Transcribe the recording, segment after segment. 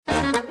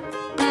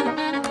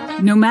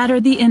No matter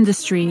the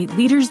industry,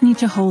 leaders need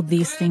to hold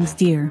these things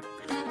dear.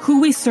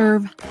 Who we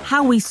serve,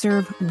 how we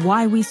serve,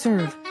 why we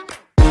serve.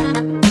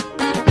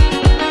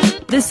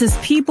 This is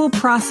People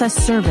Process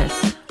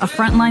Service, a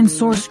Frontline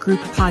Source Group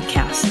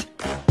podcast.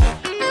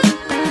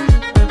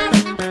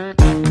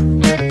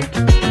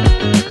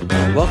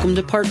 Welcome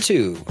to part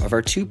 2 of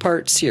our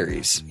 2-part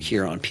series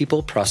here on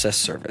People Process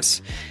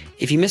Service.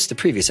 If you missed the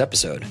previous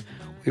episode,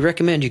 we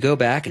recommend you go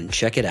back and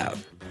check it out.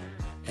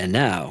 And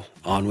now,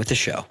 on with the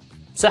show.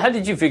 So how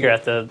did you figure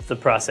out the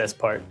process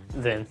part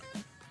then?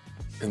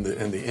 In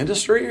the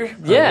industry?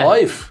 Yeah. In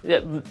life?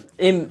 Yeah.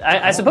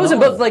 I suppose in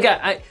both. Like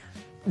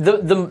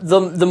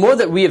the more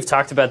that we have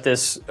talked about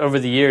this over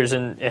the years,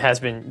 and it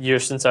has been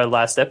years since our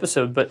last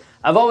episode, but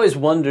I've always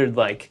wondered,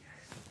 like,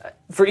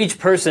 for each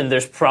person,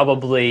 there's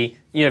probably,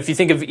 if you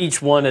think of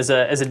each one as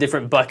a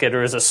different bucket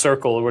or as a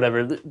circle or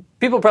whatever,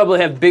 people probably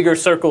have bigger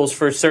circles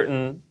for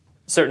certain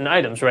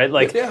items, right?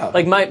 Like,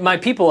 like my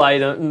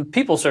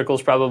people circle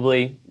is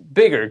probably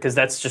bigger because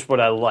that's just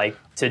what I like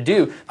to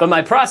do. But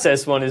my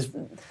process one is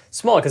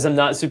small because I'm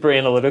not super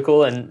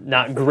analytical and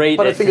not great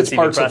but at I think it's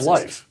parts process. of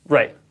life.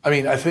 Right. I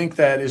mean, I think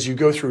that as you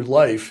go through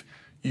life,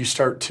 you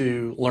start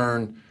to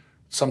learn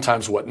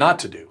sometimes what not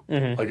to do.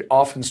 Mm-hmm. Like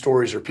often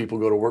stories are people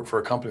go to work for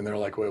a company and they're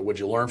like, well, what'd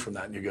you learn from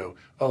that? And you go,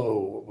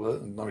 oh, well,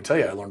 let me tell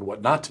you, I learned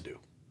what not to do.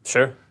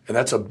 Sure. And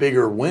that's a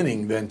bigger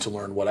winning than to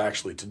learn what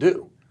actually to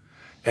do.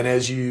 And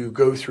as you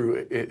go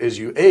through, as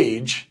you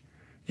age,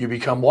 you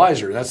become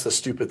wiser. And that's the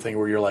stupid thing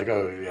where you're like,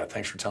 oh, yeah,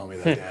 thanks for telling me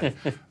that,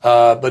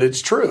 Dad. But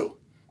it's true.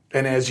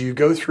 And as you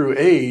go through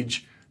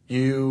age,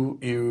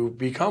 you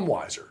become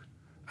wiser.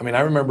 I mean,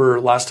 I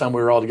remember last time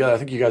we were all together, I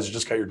think you guys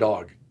just got your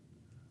dog.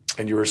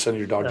 And you were sending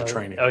your dog to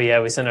training. Oh,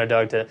 yeah, we sent our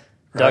dog to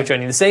dog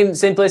training. The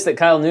same place that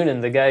Kyle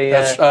Noonan, the guy...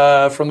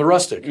 That's from the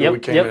Rustic, who we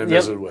came in and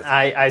visited with.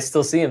 I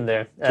still see him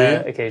there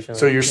occasionally.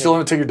 So you're still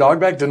going to take your dog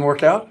back? Didn't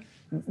work out?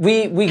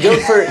 We go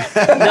for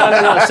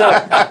no.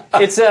 So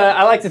it's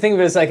I like to think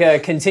of it as like a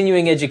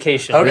continuing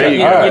education. Okay,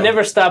 you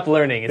never stop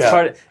learning.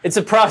 It's it's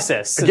a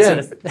process.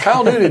 Again,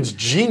 Kyle Noonan's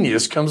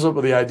genius comes up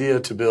with the idea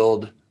to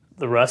build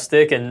the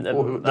Rustic and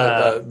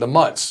the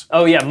Mutts.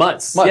 Oh yeah,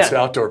 Mutts. The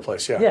outdoor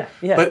place. Yeah.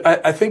 But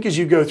I think as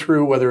you go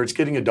through, whether it's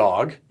getting a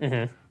dog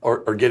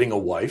or getting a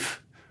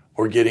wife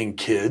or getting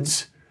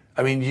kids,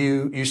 I mean,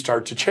 you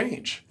start to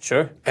change.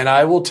 Sure. And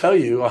I will tell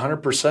you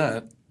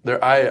 100%.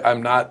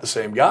 I'm not the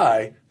same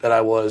guy that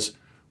I was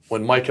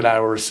when Mike and I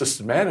were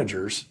assistant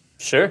managers.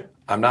 Sure.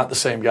 I'm not the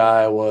same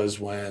guy I was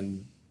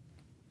when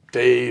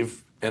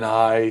Dave and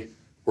I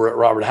were at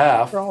Robert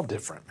Half. We're all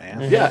different,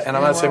 man. Mm-hmm. Yeah, and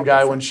I'm not the same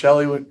guy when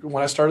Shelley,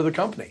 when I started the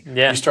company.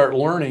 Yeah. You start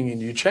learning and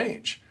you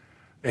change.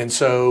 And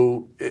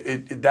so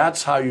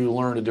that's how you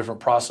learn a different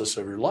process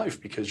of your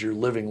life, because you're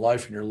living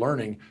life and you're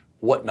learning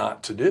what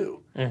not to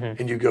do.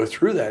 Mm-hmm. And you go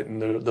through that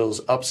and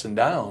those ups and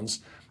downs.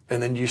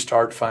 And then you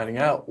start finding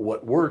out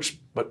what works.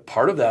 But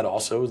part of that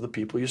also is the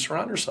people you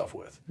surround yourself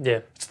with.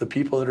 Yeah. It's the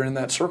people that are in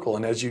that circle.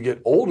 And as you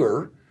get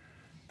older,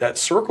 that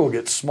circle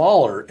gets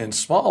smaller and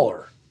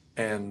smaller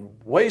and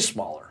way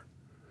smaller.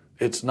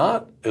 It's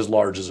not as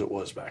large as it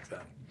was back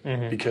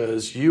then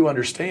because you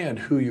understand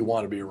who you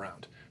want to be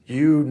around.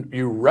 You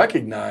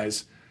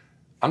recognize,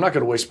 I'm not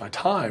going to waste my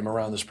time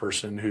around this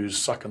person who's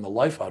sucking the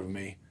life out of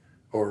me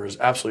or is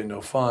absolutely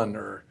no fun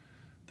or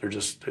they're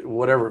just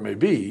whatever it may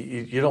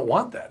be. You don't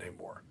want that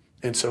anymore.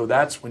 And so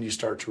that's when you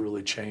start to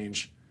really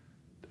change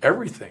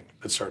everything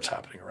that starts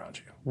happening around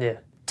you. Yeah.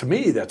 To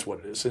me, that's what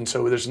it is. And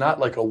so there's not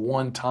like a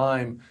one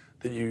time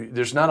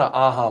there's not an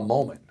aha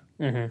moment,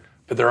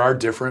 but there are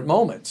different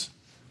moments.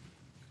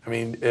 I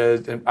mean,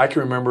 and I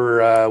can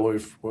remember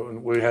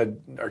when we had,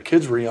 our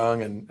kids were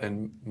young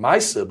and my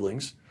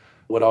siblings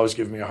would always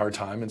give me a hard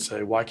time and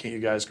say, why can't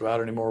you guys go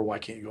out anymore? Why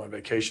can't you go on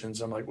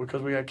vacations? I'm like, well,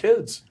 because we got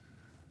kids.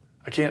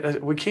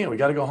 We can't. We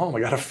got to go home.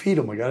 I got to feed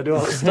them. We got to do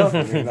all this stuff.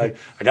 I mean, I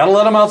got to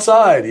let them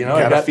outside. You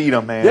got to feed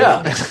them, man.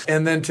 Yeah.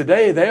 And then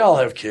today they all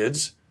have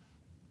kids,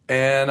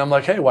 and I'm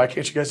like, hey, why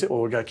can't you guys do it?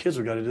 Well, we got kids.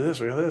 We got to do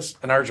this. We got this.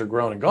 And ours are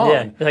grown and gone.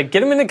 Yeah. Like,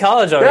 get them into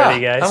college already,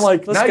 guys. I'm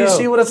like, Let's now go. you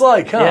see what it's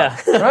like, huh?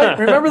 Yeah. Right?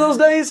 Remember those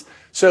days?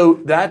 So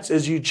that's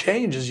as you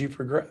change, as you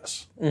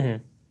progress.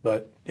 Mm-hmm.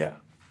 But yeah,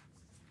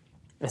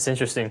 that's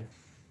interesting.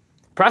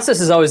 Process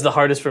is always the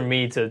hardest for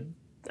me to,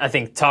 I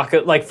think,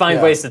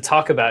 find ways to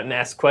talk about and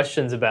ask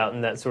questions about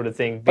and that sort of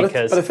thing.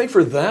 Because, but I think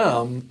for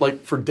them,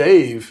 like for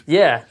Dave,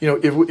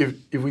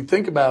 if we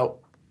think about,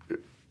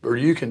 or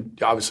you can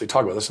obviously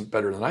talk about this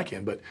better than I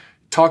can, but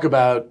talk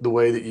about the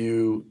way that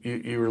you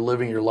are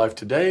living your life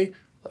today,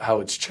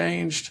 how it's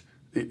changed,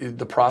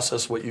 the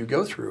process, what you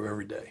go through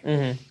every day.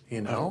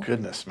 Mm-hmm. Oh,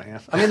 goodness, man.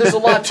 I mean, there's a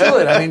lot to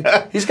it. I mean,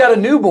 he's got a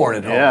newborn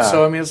at home,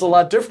 so I mean, it's a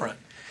lot different.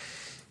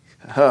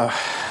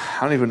 I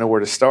don't even know where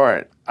to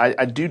start.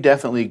 I do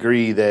definitely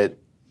agree that,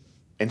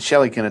 and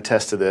Shelley can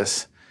attest to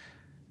this,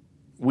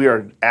 we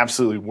are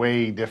absolutely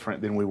way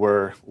different than we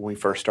were when we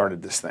first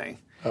started this thing.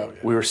 Oh, yeah.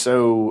 We were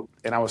so,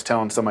 and I was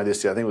telling somebody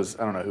this, I think it was,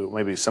 I don't know who,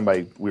 maybe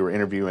somebody we were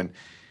interviewing,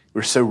 we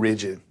were so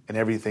rigid in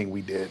everything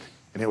we did.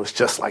 and it was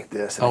just like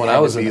this. And Oh, and I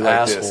was an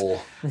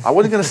asshole. I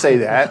wasn't going to say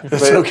that.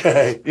 It's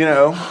okay. You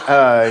know,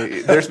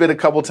 there's been a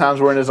couple times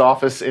we're in his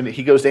office and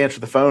he goes to answer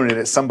the phone and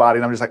it's somebody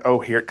and I'm just like, oh,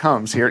 here it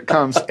comes.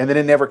 And then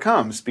it never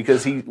comes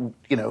because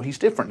he's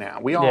different now.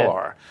 We all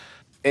are.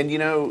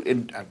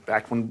 And,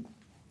 back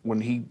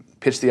when he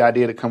pitched the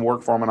idea to come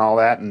work for him and all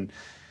that, and,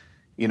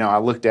 I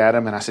looked at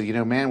him and I said,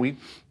 man,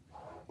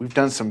 we've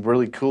done some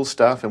really cool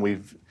stuff and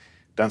we've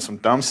done some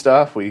dumb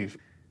stuff. We've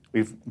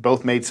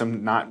both made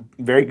some not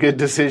very good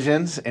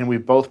decisions, and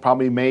we've both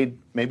probably made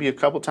maybe a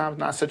couple times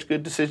not such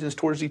good decisions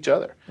towards each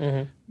other.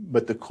 Mm-hmm.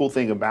 But the cool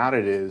thing about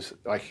it is,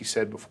 like you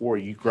said before,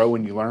 you grow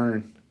and you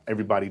learn.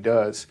 Everybody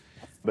does.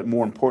 But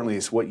more importantly,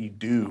 it's what you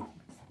do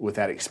with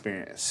that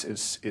experience.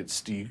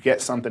 It's do you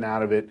get something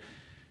out of it,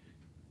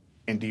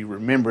 and do you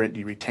remember it, do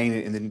you retain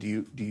it, and then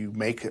do you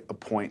make a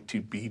point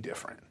to be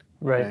different?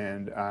 Right.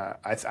 And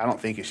I don't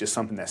think it's just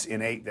something that's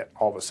innate that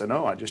all of a sudden,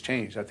 I just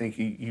changed. I think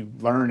you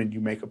learn and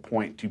you make a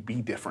point to be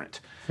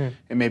different. And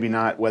maybe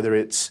not whether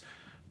it's,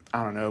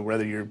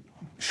 whether you're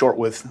short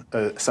with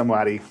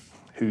somebody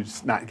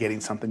who's not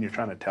getting something you're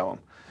trying to tell them.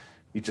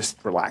 You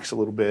just relax a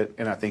little bit.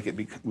 And I think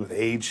with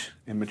age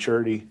and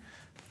maturity,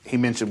 he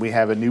mentioned we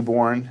have a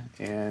newborn,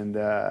 and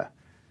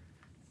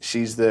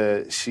she's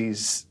the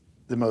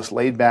most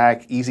laid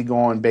back,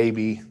 easygoing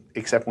baby,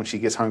 except when she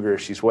gets hungry or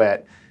she's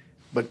wet.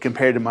 But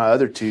compared to my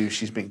other two,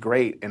 she's been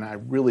great. And I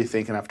really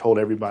think, and I've told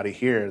everybody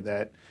here,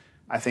 that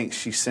I think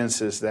she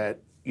senses that,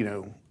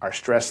 our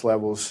stress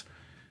levels,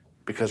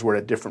 because we're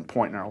at a different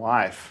point in our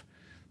life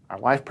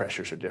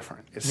pressures are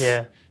different.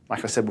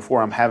 Like I said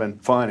before, I'm having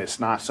fun. It's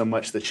not so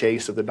much the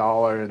chase of the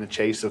dollar and the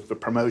chase of the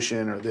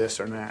promotion or this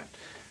or that.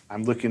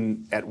 I'm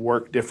looking at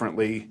work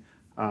differently,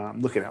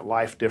 looking at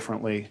life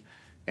differently.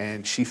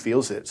 And she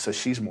feels it, so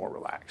she's more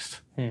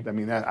relaxed. I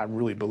mean, I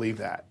really believe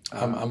that.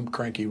 I'm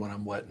cranky when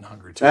I'm wet and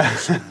hungry, too.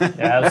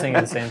 Yeah, I was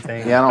thinking the same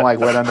thing. Yeah, I don't like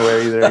wet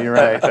underwear either. You're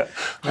right.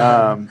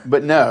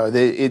 But no,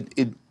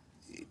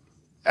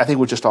 I think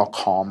we're just all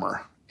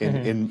calmer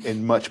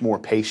and much more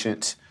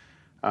patient.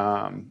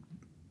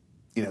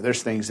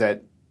 There's things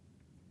that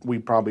we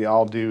probably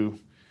all do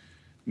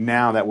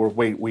now that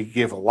we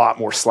give a lot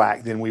more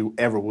slack than we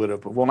ever would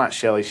have. Well, not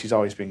Shelly. She's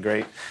always been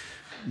great.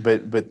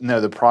 But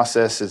no, the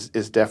process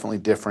is definitely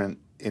different,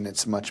 and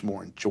it's much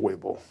more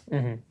enjoyable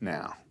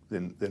now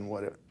than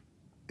what it,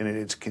 and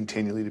it's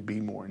continually to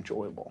be more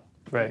enjoyable.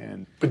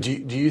 Right. But do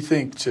you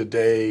think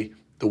today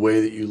the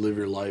way that you live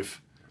your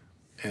life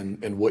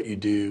and what you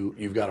do,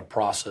 you've got a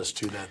process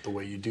to that, the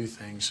way you do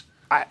things?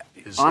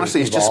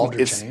 Honestly,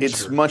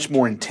 it's much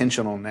more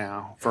intentional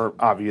now for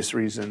obvious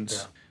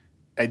reasons.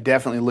 Yeah.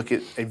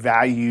 I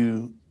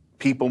value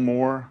people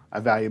more. I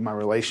value my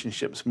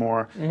relationships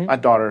more. My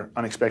daughter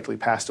unexpectedly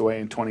passed away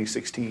in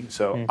 2016,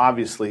 so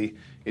obviously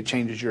it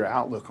changes your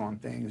outlook on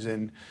things.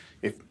 And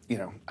if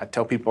I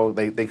tell people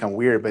they think I'm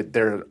weird, but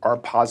there are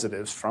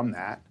positives from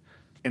that.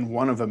 And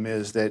one of them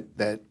is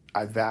that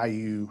I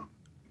value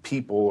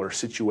people or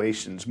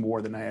situations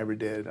more than I ever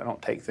did. I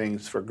don't take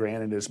things for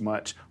granted as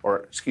much,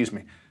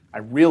 I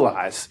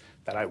realize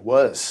that I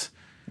was.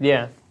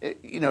 Yeah. I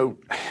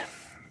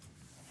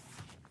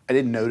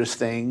didn't notice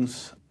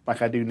things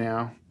like I do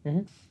now.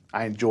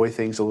 I enjoy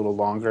things a little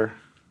longer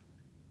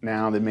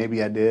now than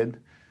maybe I did.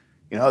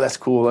 That's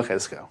cool. Okay,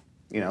 let's go.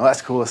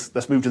 That's cool.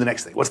 Let's move to the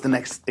next thing. What's the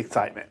next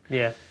excitement?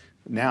 Yeah.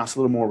 Now it's a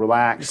little more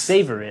relaxed. You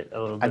savor it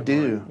a little bit. I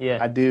do. More. Yeah.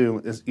 I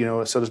do.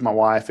 So does my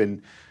wife,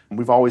 and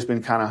we've always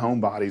been kind of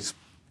homebodies,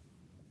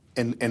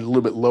 and a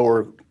little bit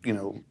lower,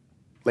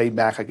 laid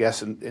back, I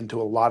guess, into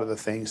a lot of the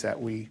things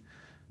that we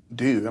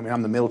do. I mean,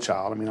 I'm the middle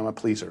child. I mean, I'm a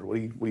pleaser. What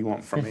do you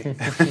want from me?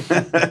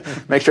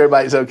 Make sure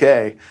everybody's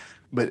okay.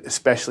 But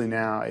especially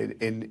now,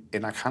 and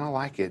I kind of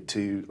like it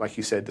to, like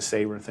you said, to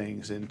savor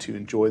things and to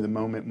enjoy the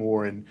moment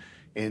more.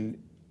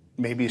 And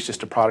maybe it's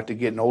just a product of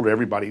getting older.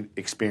 Everybody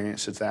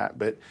experiences that.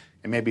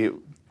 And maybe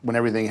when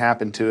everything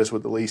happened to us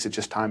with the lease, it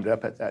just timed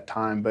up at that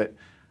time. But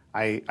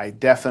I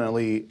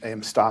definitely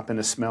am stopping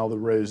to smell the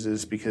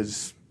roses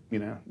because,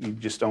 you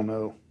just don't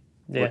know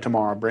what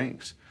tomorrow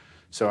brings.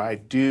 So I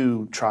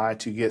do try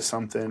to get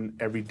something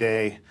every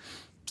day,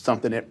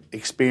 something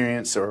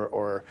experience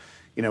or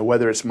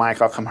whether it's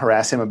Mike, I'll come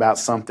harass him about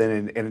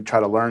something and try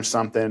to learn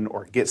something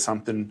or get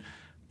something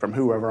from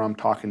whoever I'm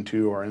talking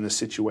to or in the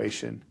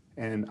situation,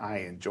 and I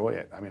enjoy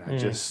it. I mean,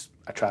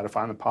 I try to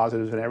find the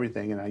positives in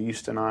everything, and I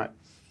used to not,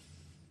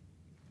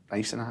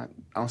 I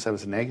don't say it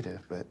was a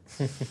negative, but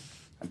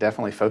I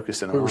definitely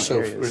focused in on areas.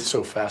 It's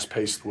so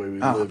fast-paced the way we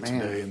live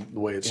today and the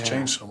way it's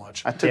changed so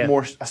much. I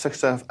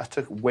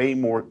took way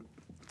more,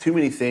 too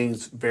many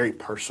things very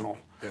personal.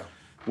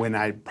 When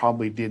I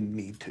probably didn't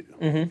need to,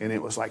 and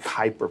it was like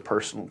hyper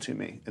personal to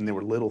me, and there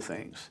were little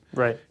things,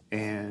 right,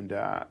 and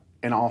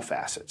in all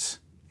facets,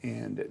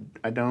 and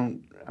I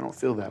don't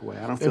feel that way.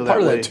 I don't feel and that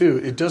part way. of that too.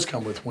 It does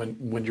come with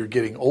when you're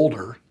getting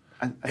older,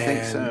 I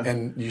think so,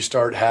 and you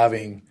start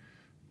having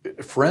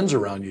friends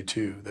around you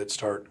too that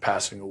start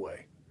passing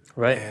away,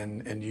 right,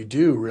 and you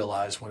do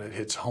realize when it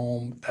hits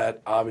home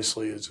that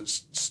obviously is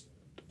just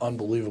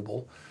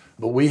unbelievable.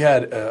 But we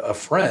had a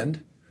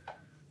friend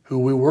who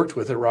we worked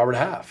with at Robert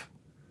Half,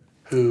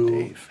 who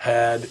Dave.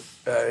 had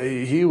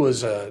he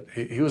was a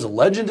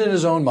legend in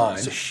his own mind.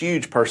 It's a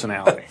huge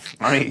personality.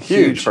 I mean,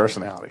 huge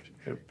personality.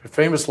 A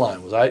famous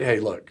line was,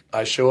 "Hey, look,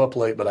 I show up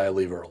late, but I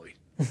leave early."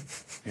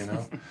 You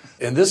know,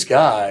 and this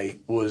guy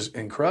was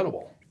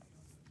incredible,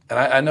 and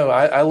I know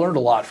I learned a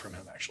lot from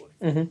him actually,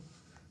 and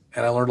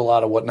I learned a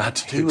lot of what not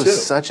to do. He was too.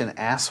 Such an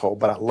asshole,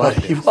 but I loved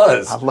him. He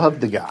was. I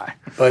loved the guy.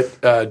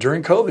 But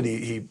during COVID,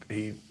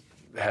 he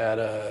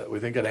had we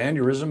think an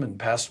aneurysm and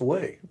passed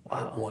away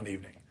one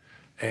evening,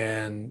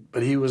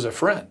 but he was a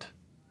friend,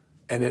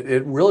 and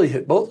it really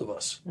hit both of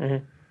us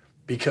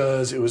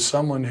because it was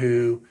someone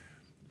who,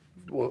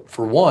 well,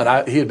 for one,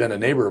 he had been a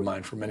neighbor of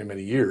mine for many,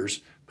 many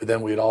years. But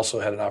then we had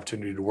also had an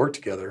opportunity to work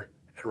together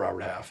at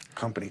Robert Half.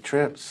 Company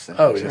trips.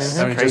 Oh, yes.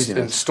 I mean, just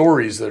in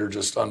stories that are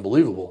just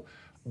unbelievable.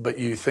 But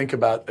you think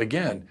about,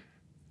 again,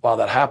 while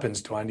that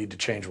happens, do I need to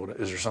change?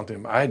 Is there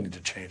something I need to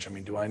change? I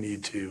mean, do I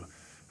need to,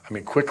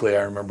 quickly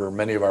I remember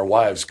many of our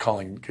wives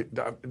calling,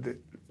 you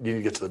need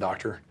to get to the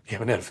doctor. You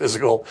haven't had a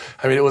physical.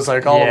 I mean, it was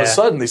like all of a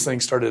sudden these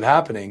things started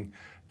happening.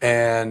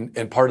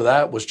 And part of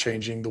that was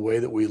changing the way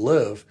that we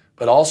live.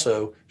 But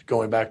also,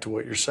 going back to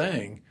what you're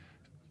saying,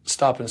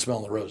 stopping and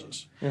smelling the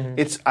roses.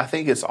 I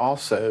think it's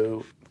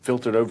also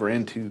filtered over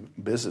into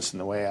business in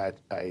the way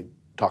I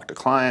talk to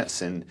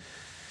clients, and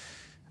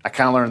I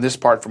kind of learned this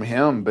part from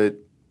him, but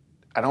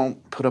I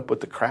don't put up with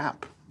the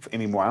crap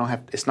anymore. I don't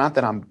have. It's not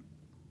that I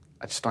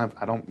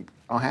don't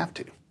have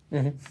to.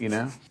 You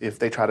know, if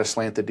they try to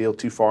slant the deal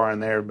too far on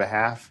their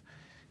behalf,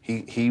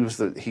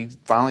 he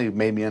finally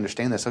made me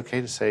understand that's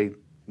okay to say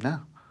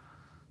no.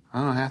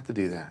 I don't have to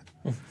do that,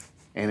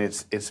 and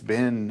it's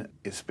been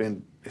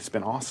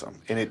awesome.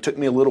 And it took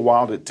me a little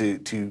while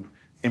to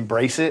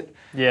embrace it.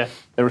 Yeah.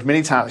 There was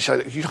many times she's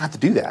like, you don't have to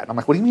do that. I'm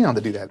like, what do you mean I don't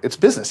have to do that? It's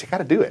business. You got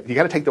to do it. You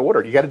got to take the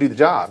order. You got to do the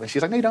job. And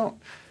she's like, no, you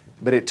don't.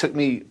 But it took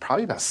me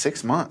probably about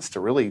 6 months to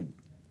really,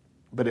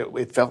 but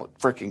it felt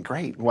freaking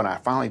great when I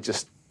finally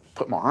just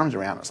put my arms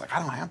around it. I was like, I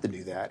don't have to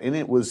do that. And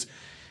it was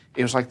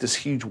like this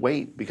huge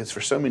weight because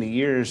for so many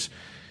years,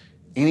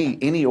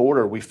 any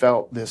order we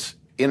felt this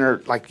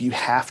inner, like you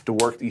have to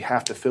work, you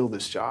have to fill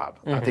this job.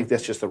 I think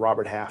that's just the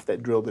Robert Half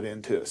that drilled it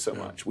into us so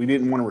much. We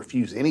didn't want to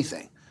refuse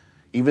anything.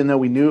 Even though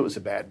we knew it was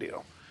a bad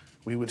deal,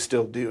 we would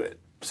still do it.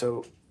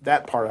 So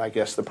that part, I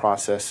guess, the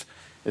process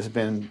has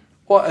been...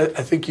 Well,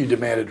 I think you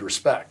demanded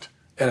respect.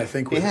 And I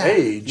think with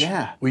age,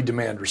 we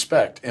demand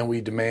respect. And we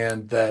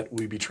demand that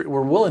we be treated.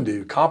 We're willing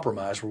to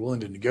compromise. We're willing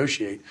to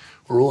negotiate.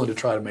 We're willing to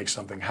try to make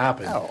something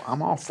happen. Oh,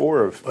 I'm all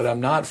for it. But I'm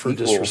not for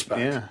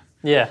disrespect.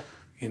 Yeah.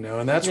 You know,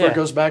 and that's where it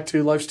goes back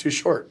to life's too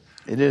short.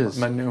 It is.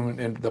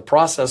 And the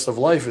process of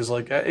life is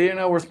like, you're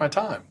not worth my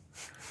time.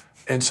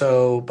 And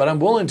so, but I'm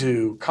willing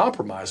to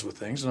compromise with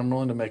things, and I'm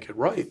willing to make it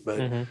right.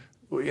 But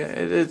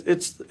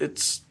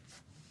it's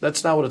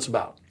that's not what it's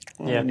about.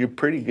 Well, you're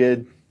pretty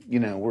good. You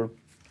know, we're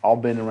all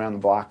been around the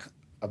block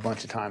a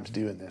bunch of times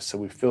doing this, so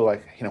we feel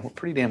like we're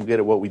pretty damn good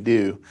at what we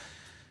do.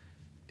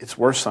 It's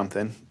worth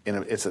something,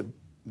 and it's a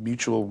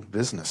mutual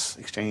business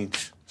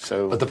exchange.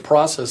 So, but the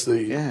process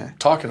that you're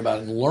talking about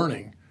and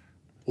learning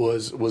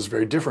was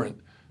very different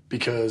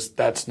because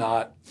that's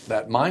not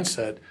that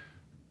mindset.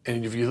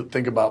 And if you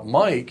think about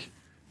Mike,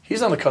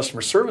 he's on the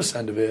customer service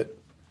end of it,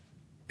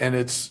 and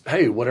it's,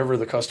 hey, whatever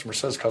the customer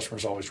says,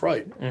 customer's always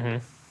right.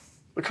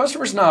 The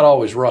customer's not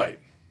always right.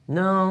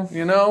 No.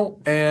 You know?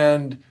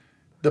 And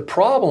the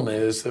problem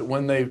is that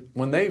when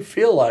they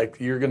feel like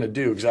you're going to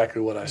do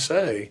exactly what I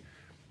say,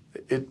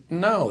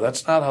 no,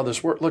 that's not how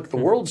this works. Look, the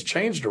world's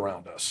changed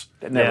around us.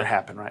 That never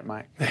happened, right,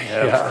 Mike?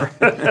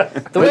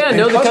 The way I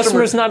know the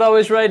customer's not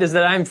always right is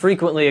that I'm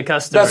frequently a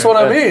customer. That's what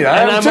I mean.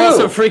 I'm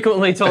also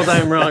frequently told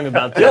I'm wrong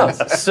about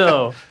things.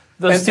 So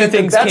those two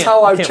things that's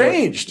how I've can't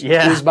changed,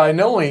 work. is by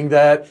knowing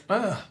that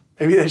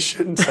maybe they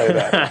shouldn't say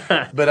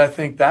that. But I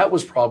think that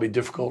was probably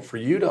difficult for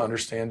you to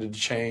understand and to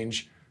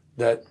change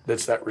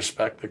that's that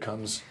respect that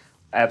comes.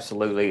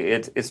 Absolutely.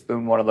 It's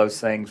been one of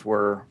those things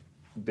where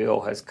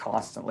Bill has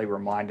constantly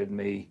reminded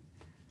me,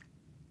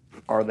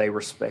 are they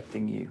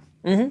respecting you?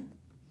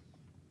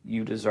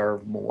 You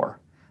deserve more.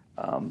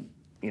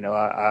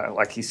 I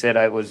like he said,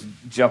 I was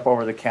jump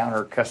over the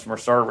counter customer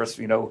service,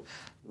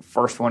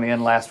 first one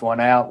in, last one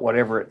out,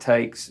 whatever it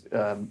takes.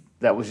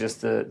 That was just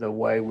the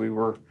way we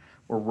were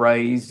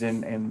raised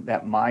and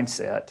that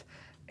mindset.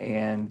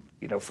 And,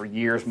 for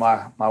years,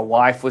 my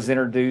wife was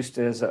introduced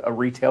as a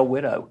retail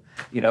widow,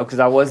 because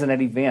I wasn't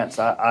at events.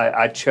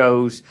 I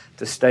chose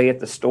to stay at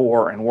the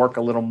store and work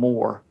a little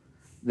more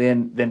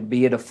than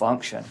be at a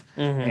function.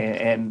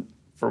 And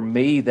for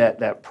me,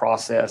 that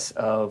process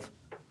of,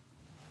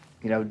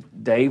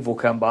 Dave will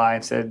come by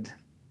and said,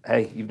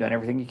 hey, you've done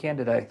everything you can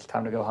today. It's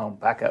time to go home.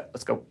 Back up.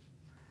 Let's go.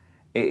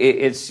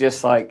 It's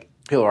just like,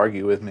 he'll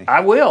argue with me. I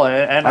will,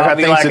 and I'll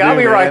be like, I'll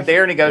be right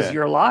there, and he goes,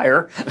 "You're a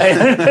liar."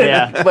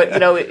 But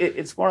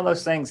it's one of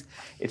those things.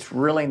 It's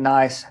really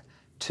nice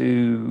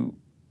to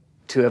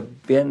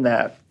have been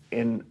that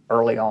in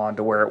early on,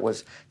 to where it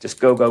was just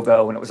go,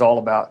 and it was all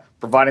about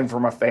providing for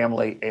my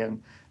family,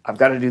 and I've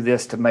got to do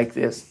this to make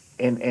this,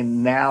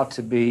 and now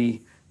to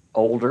be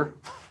older,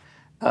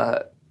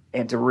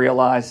 and to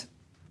realize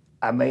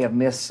I may have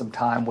missed some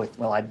time with,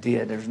 well, I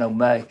did, there's no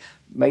may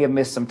have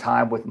missed some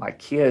time with my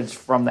kids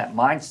from that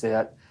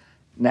mindset.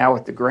 Now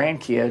with the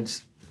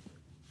grandkids,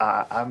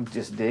 I'm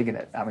just digging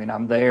it. I mean,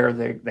 I'm there,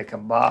 they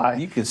come by.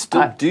 You can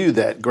still do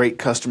that great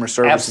customer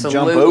service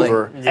absolutely. and jump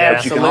over, Yeah.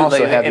 but you can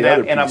also have the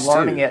other piece and I'm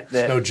learning too. it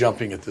that No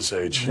jumping at this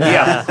age.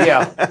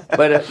 yeah.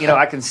 But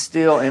I can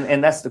still,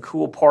 and that's the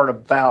cool part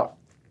about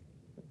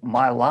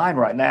my line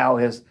right now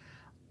is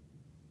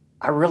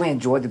I really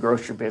enjoyed the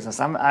grocery business.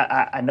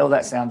 I know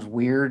that sounds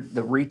weird,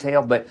 the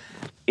retail, but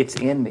it's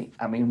in me.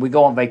 I mean, we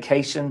go on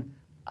vacation,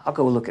 I'll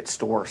go look at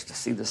stores to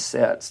see the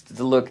sets,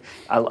 to look.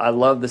 I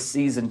love the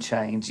season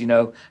change.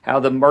 How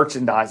the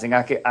merchandising.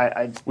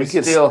 We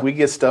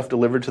get stuff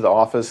delivered to the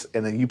office,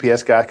 and the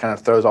UPS guy kind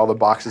of throws all the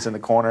boxes in the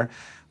corner.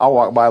 I'll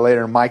walk by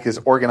later, and Mike is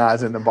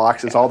organizing the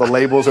boxes. All the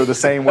labels are the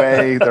same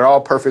way. They're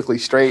all perfectly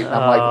straight. And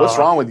I'm like, "What's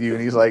wrong with you?"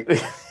 And he's like,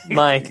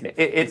 Mike,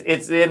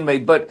 it's in me.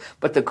 But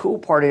the cool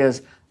part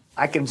is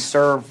I can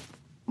serve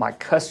my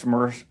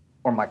customers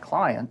or my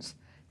clients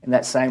in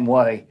that same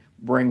way.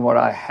 Bring what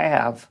I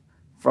have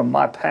from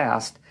my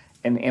past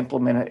and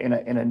implement it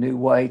in a new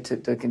way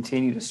to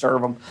continue to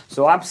serve them.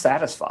 So I'm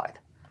satisfied.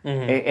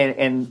 Mm-hmm.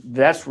 And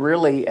that's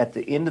really, at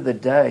the end of the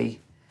day,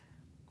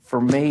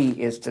 for me,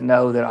 is to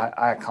know that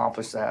I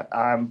accomplished that.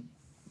 I'm,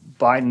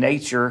 by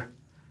nature,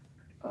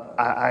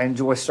 I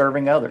enjoy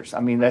serving others. I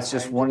mean, that's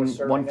just one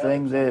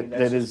thing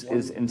that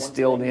is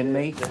instilled in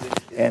me.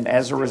 And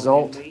as a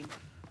result,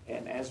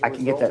 I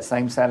can get that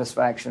same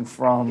satisfaction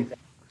from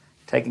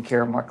taking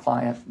care of my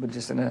client, but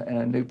just in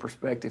a new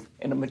perspective,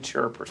 in a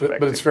mature perspective.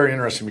 But it's very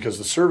interesting because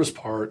the service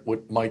part,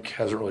 what Mike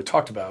hasn't really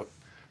talked about,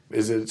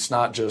 is that it's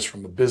not just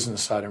from a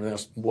business side and everything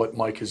else, what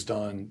Mike has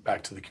done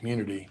back to the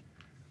community.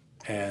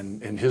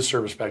 And his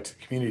service back to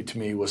the community, to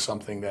me, was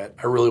something that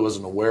I really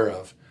wasn't aware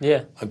of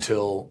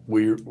until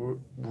we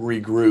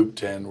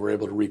regrouped and were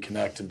able to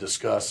reconnect and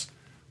discuss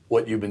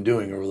what you've been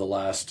doing over the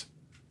last,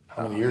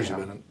 how many years you've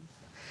been in?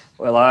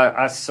 Well,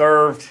 I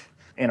served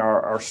in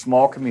our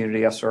small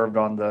community. I served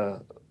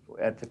on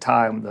at the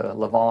time, the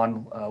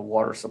Lavon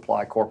Water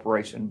Supply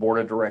Corporation Board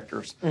of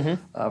Directors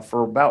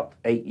for about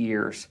 8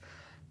 years.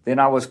 Then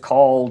I was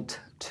called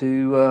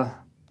to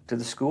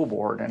the school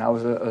board, and I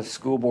was a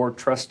school board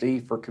trustee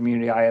for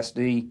Community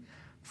ISD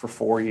for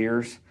 4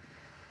 years.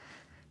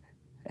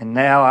 And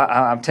now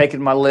I'm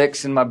taking my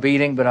licks and my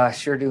beating, but I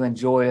sure do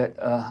enjoy it.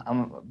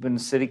 I've been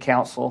city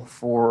council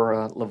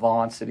for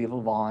Lavon, City of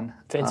Lavon.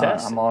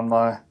 Fantastic. I'm on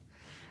my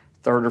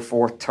third or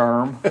fourth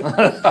term,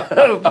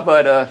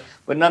 but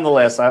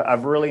nonetheless,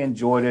 I've really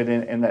enjoyed it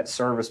in that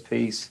service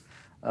piece.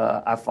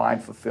 I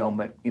find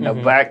fulfillment.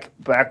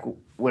 Back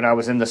when I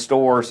was in the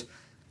stores,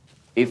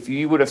 if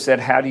you would have said,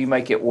 "How do you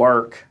make it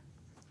work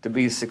to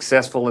be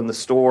successful in the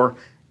store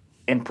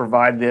and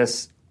provide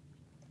this?"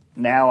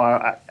 Now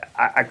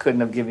I couldn't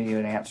have given you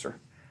an answer.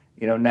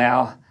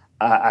 Now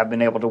I've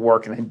been able to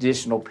work an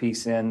additional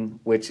piece in,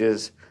 which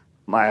is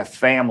my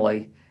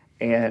family.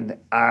 And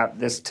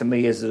this, to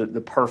me, is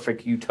the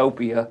perfect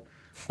utopia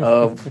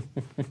of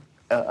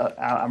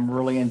I'm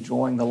really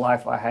enjoying the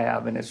life I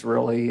have, and it's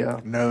really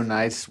no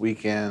nice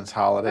weekends,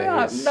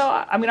 holidays.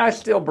 No, I mean, I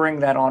still bring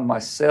that on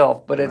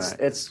myself, but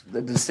it's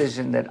the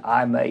decision that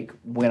I make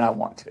when I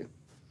want to,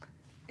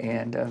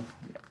 and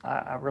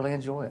I really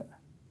enjoy it.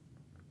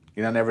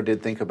 I never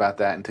did think about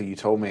that until you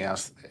told me.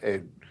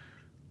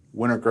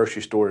 Winter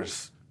grocery store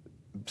is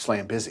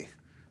slam busy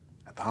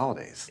at the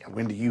holidays. Yeah.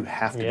 When do you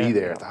have to be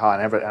there at the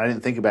holiday? I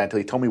didn't think about it until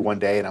he told me one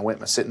day, and I went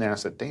and was sitting there and I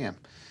said, "Damn,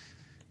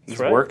 he's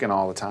working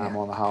all the time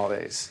on the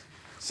holidays."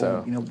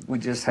 So we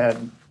just had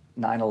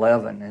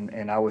 9/11,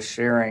 and I was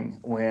sharing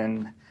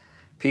when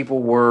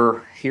people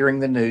were hearing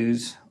the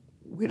news.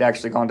 We'd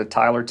actually gone to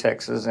Tyler,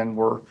 Texas, and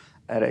we're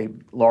at a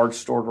large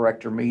store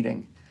director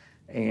meeting,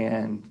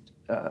 and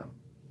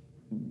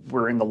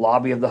we're in the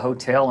lobby of the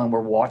hotel and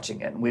we're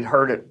watching it. And we'd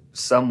heard it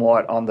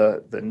somewhat on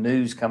the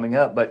news coming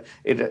up, but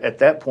it at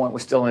that point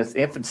was still in its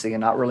infancy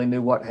and not really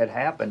knew what had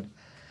happened.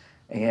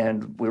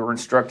 And we were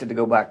instructed to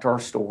go back to our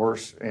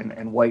stores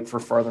and wait for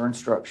further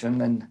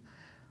instruction. And,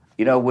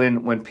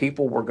 when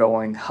people were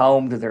going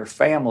home to their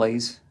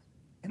families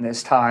in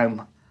this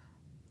time,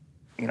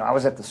 I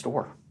was at the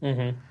store.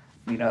 Mm-hmm.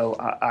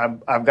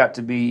 I've got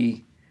to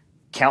be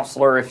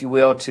counselor, if you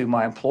will, to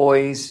my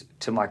employees,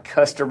 to my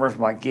customers,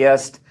 my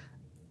guests.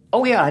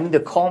 Oh, yeah, I need to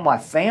call my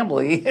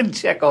family and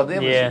check on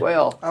them as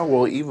well. Oh,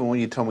 well, even when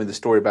you told me the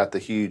story about the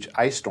huge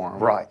ice storm,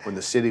 when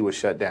the city was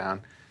shut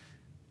down,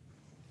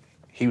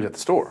 he was at the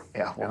store.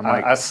 Yeah, well,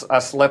 I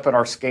slept at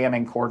our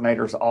scanning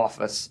coordinator's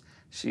office.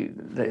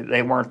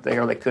 They weren't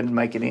there. They couldn't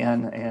make it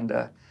in, and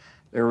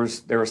there was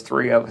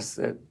three of us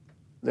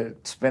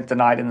that spent the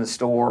night in the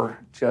store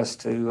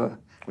just to...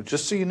 Well,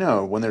 just so you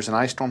know, when there's an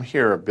ice storm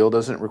here, a bill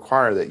doesn't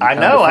require that you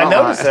I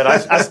noticed that.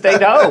 I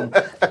stayed home.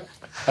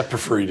 I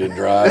prefer you didn't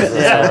drive.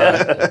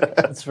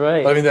 That's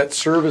right. I mean, that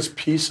service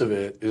piece of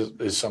it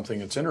is something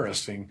that's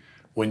interesting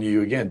when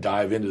you, again,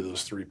 dive into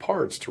those three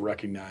parts to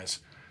recognize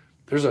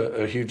there's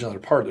a huge other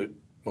part that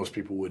most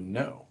people wouldn't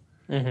know.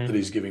 that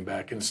he's giving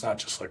back, and it's not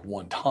just like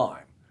one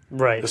time.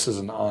 Right. This is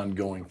an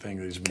ongoing thing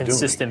that he's been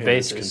Consistent doing.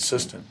 basis. It's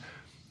consistent.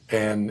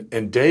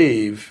 And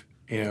Dave,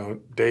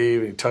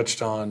 he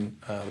touched on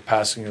the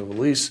passing of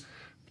Elise.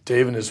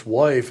 Dave and his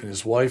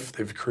wife,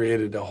 they've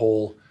created a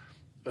whole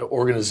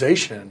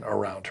organization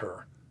around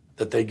her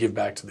that they give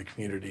back to the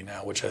community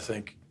now, which I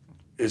think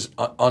is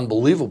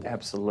unbelievable.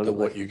 Absolutely.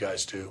 What you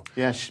guys do.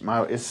 Yeah,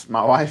 my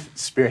wife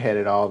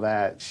spearheaded all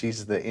that.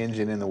 She's the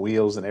engine and the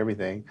wheels and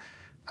everything.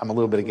 I'm a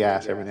little bit of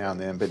gas every now and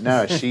then, but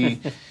no,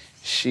 she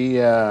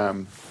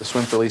the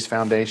Swim for Elise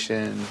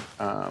Foundation.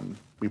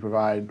 We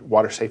provide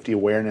water safety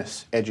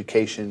awareness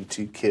education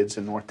to kids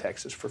in North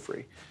Texas for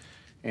free.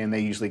 And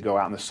they usually go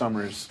out in the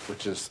summers,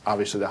 which is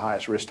obviously the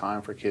highest risk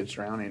time for kids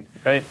drowning.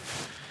 Right.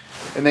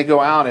 And they go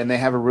out and they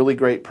have a really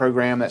great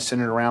program that's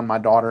centered around my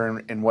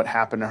daughter and what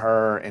happened to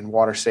her and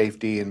water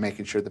safety and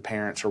making sure the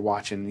parents are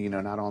watching,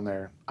 not on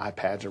their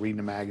iPads or reading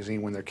a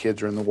magazine when their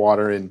kids are in the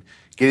water, and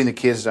getting the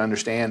kids to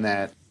understand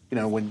that,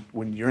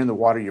 when you're in the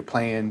water, you're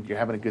playing, you're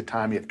having a good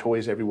time, you have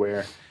toys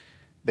everywhere,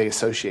 they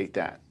associate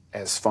that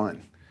as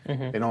fun.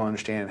 They don't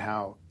understand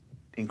how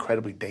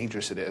incredibly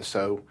dangerous it is.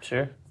 So,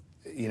 Sure.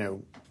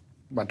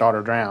 My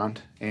daughter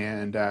drowned,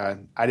 and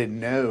I didn't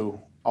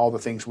know all the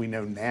things we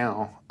know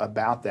now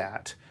about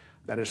that.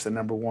 That is the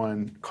number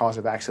one cause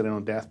of accidental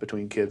death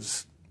between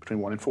kids between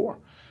 1 and 4.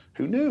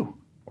 Who knew?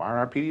 Why are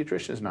our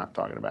pediatricians not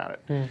talking about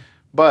it?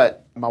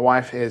 But my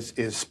wife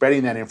is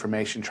spreading that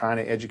information, trying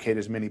to educate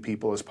as many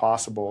people as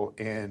possible,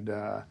 and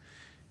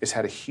it's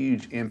had a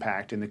huge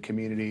impact in the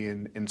community,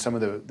 and some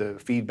of the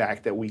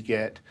feedback that we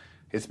get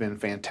has been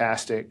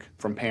fantastic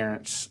from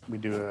parents. We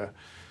do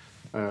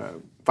a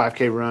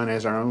 5K run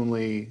as our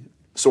only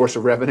source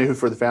of revenue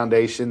for the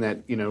foundation that,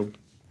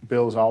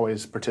 Bill's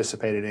always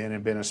participated in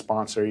and been a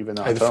sponsor, even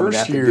though the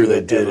first year they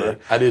did it,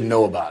 I didn't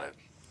know about it.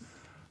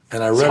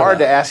 And it's hard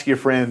to ask your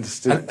friends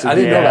to I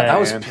didn't know that. I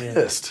was man.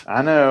 pissed.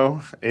 I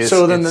know.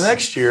 So then the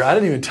next year, I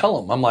didn't even tell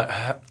him. I'm like,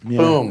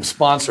 boom,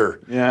 sponsor.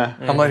 Yeah.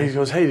 I'm like, he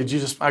goes, hey, did you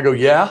just? I go,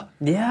 yeah.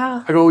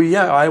 Yeah. I go,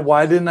 yeah.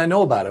 Why didn't I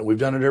know about it? We've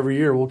done it every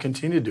year. We'll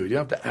continue to do it. You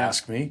don't have to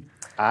ask me.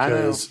 I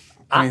know.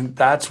 I mean,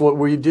 that's what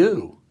we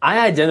do.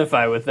 I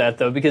identify with that,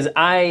 though, because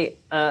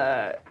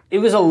it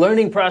was a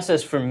learning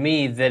process for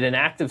me that an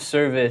act of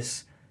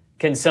service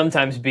can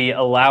sometimes be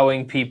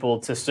allowing people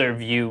to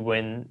serve you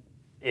when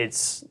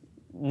it's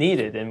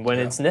needed and when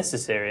it's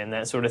necessary and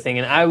that sort of thing.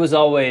 And I was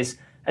always,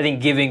 I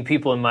think, giving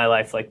people in my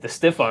life like the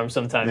stiff arm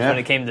sometimes when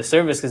it came to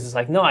service, because it's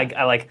like, no,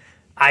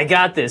 I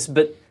got this,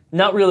 but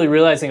not really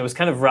realizing it was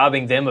kind of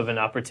robbing them of an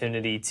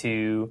opportunity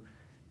to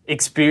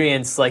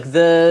experience like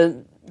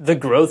the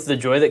growth, the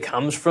joy that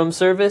comes from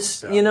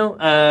service,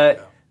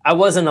 I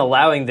wasn't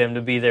allowing them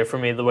to be there for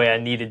me the way I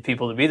needed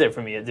people to be there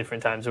for me at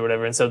different times or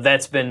whatever. And so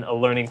that's been a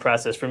learning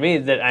process for me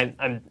that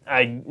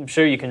I'm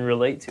sure you can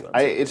relate to.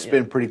 It's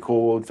been pretty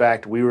cool. In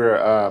fact, we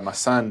were, my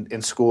son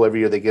in school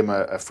every year, they give him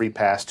a free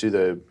pass to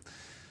the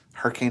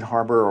Hurricane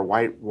Harbor or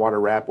Whitewater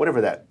Raft,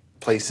 whatever that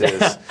place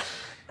is.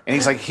 And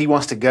he's like, he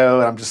wants to go.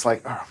 And I'm just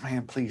like, oh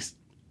man, please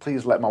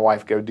let my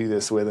wife go do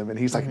this with him. And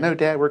he's like, no,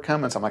 Dad, we're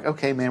coming. So I'm like,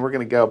 okay, man, we're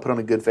going to go. Put on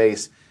a good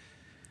face.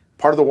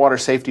 Part of the water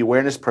safety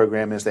awareness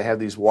program is they have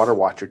these water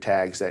watcher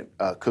tags that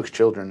Cook's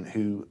Children,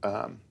 who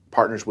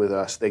partners with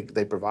us,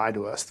 they provide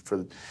to us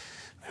for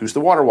who's the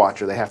water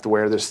watcher. They have to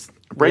wear this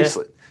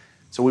bracelet. Yeah.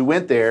 So we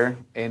went there,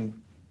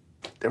 and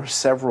there were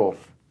several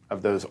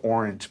of those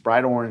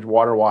bright orange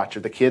water watcher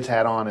the kids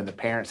had on and the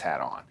parents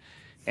had on.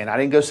 And I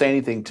didn't go say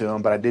anything to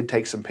them, but I did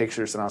take some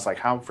pictures, and I was like,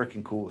 how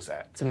freaking cool is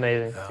that? It's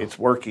amazing. Yeah. It's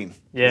working.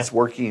 Yeah. It's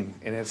working.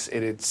 And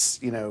it's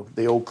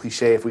the old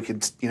cliche, if we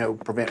could,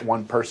 prevent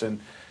one person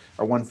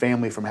or one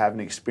family from having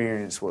to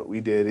experience what we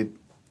did,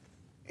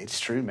 it's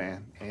true,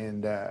 man.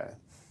 And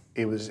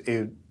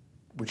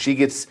when she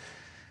gets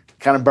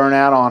kind of burnt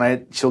out on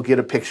it, she'll get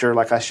a picture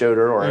like I showed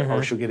her,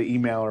 or she'll get an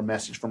email or a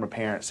message from a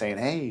parent saying,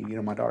 hey,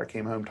 my daughter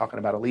came home talking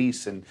about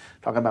Elise and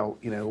talking about,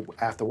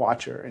 I have to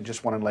watch her, and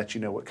just want to let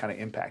you know what kind of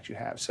impact you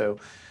have. So,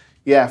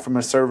 yeah, from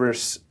a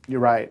service,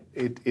 you're right.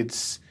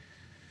 It's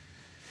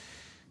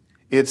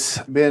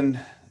been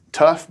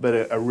tough,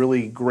 but a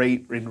really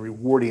great and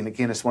rewarding.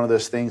 Again, it's one of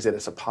those things that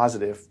it's a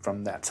positive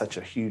from that such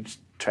a huge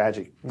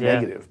tragic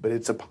negative, but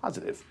it's a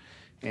positive.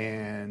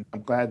 And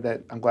I'm glad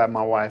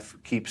my wife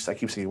keeps saying,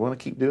 you want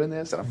to keep doing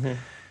this?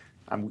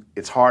 And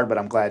it's hard, but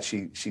I'm glad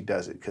she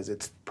does it, because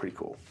it's pretty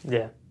cool.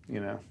 Yeah.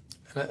 And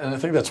I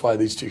think that's why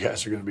these two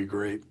guys are going to be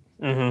great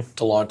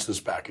to launch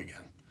this back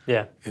again.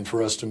 Yeah. And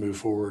for us to move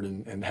forward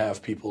and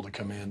have people to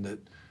come in that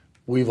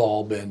we've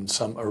all been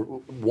or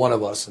one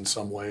of us in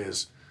some way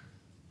has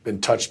been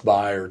touched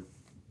by or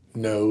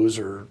knows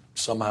or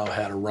somehow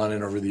had a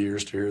run-in over the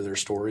years to hear their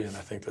story. And I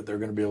think that they're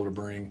going to be able to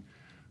bring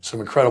some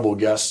incredible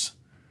guests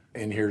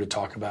in here to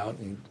talk about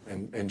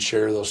and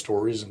share those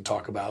stories and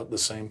talk about the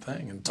same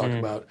thing and talk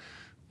about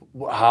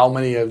how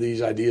many of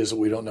these ideas that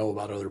we don't know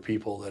about other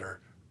people that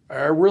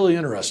are really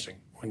interesting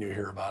when you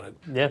hear about it.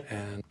 Yeah.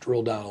 And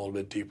drill down a little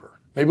bit deeper.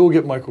 Maybe we'll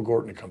get Michael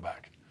Gorton to come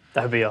back.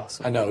 That'd be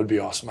awesome. I know, it would be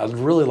awesome. I'd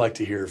really like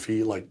to hear if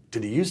he,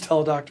 did he use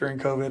teledoc during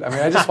COVID? I mean,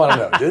 I just want to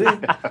know. Did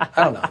he?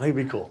 I don't know. I think it'd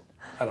be cool.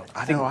 I don't know.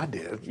 I know I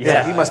did.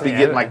 Yeah. He must be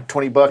getting like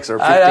 $20 or $15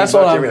 That's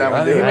what every time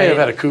we do He it. may have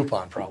had a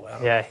coupon, probably. I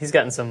don't know. Yeah, he's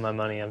gotten some of my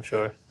money, I'm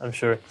sure.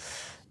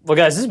 Well,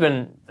 guys, this has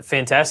been a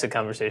fantastic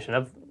conversation.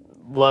 I've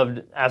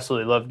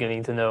absolutely loved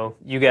getting to know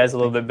you guys a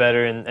little bit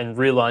better and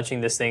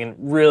relaunching this thing, and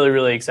really,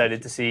 really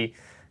excited to see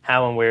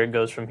how and where it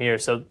goes from here.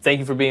 So thank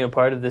you for being a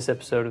part of this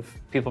episode of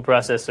People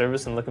Process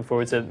Service, and looking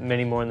forward to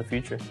many more in the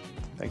future.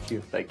 Thank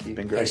you. Thank you.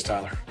 Been great. Thanks,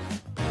 Tyler.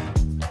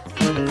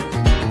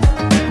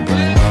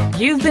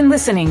 You've been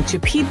listening to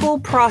People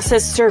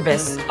Process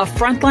Service, a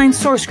Frontline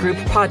Source Group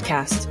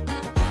podcast.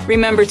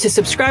 Remember to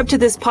subscribe to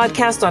this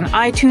podcast on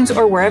iTunes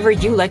or wherever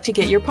you like to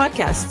get your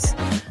podcasts.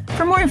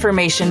 For more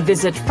information,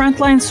 visit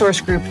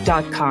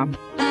frontlinesourcegroup.com.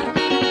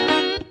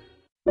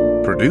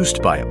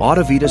 Produced by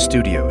Audavita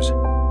Studios.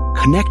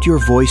 Connect your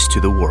voice to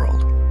the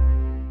world.